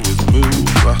do is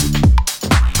move.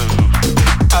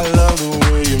 I love the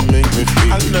way you make me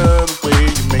feel. I love the way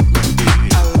you make me feel.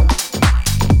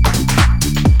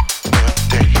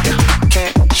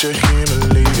 Can't you hear me,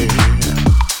 lady?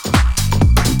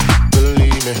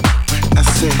 Believe me when I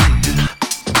say,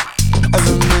 as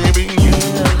a baby, you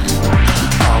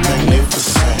are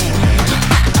magnificent.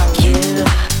 You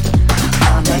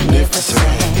are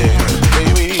magnificent, yeah,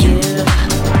 baby. You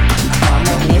are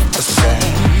magnificent.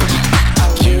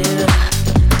 You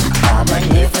are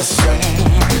magnificent.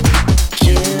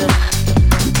 You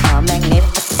are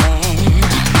magnificent.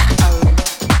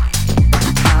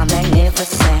 Are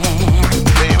magnificent.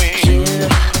 Baby, you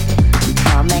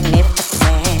are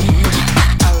magnificent.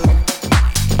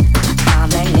 Are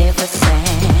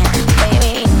magnificent.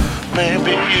 Baby,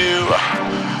 maybe you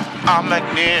are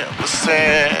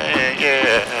magnificent.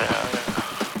 Yeah.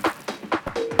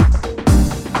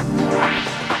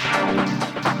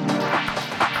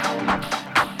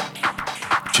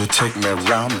 You take me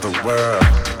around the world.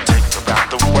 Take me around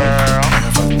the world.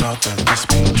 Never thought that this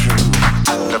be true. I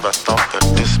never thought that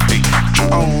this be true.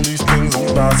 All these things are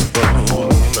possible.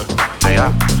 They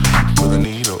are with a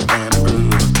needle and a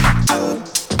groove.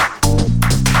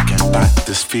 Can't fight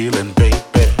this feeling, baby.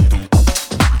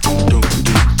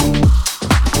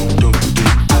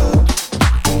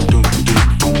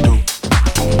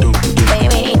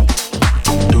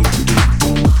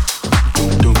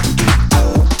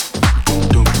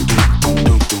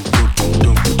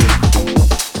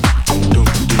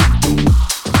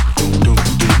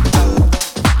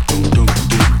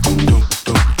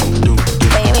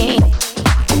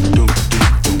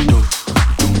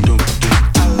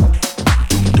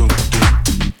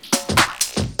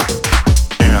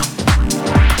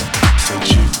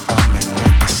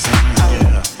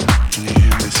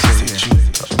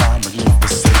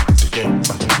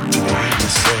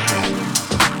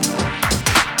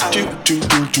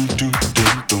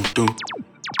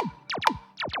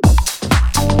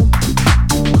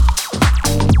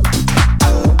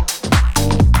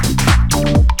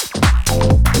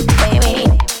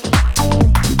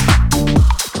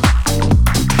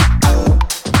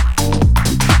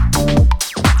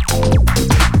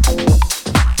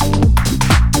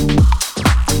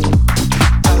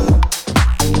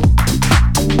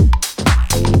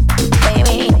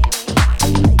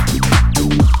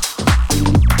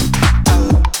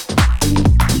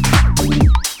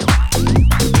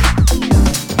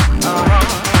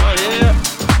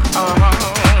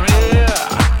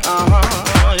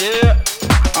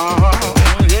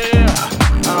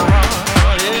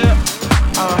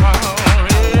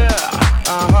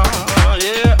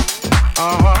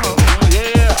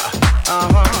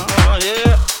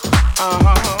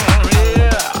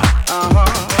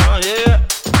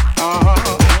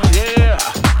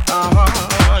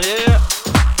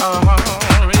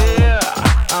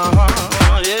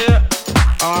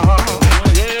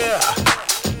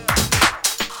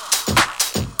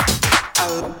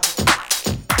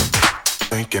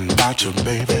 Thinking about you,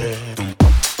 baby.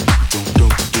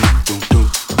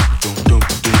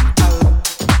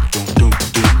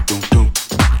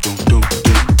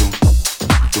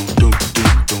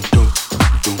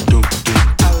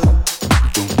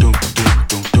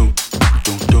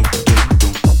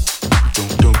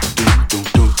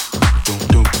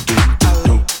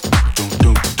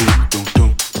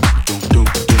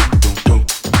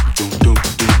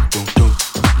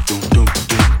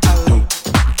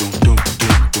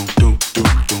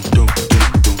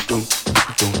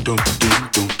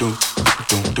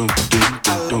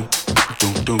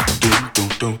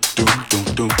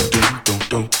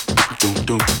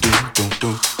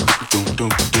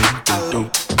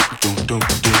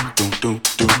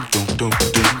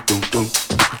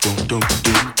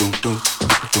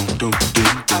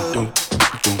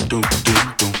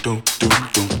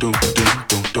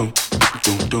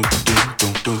 Dum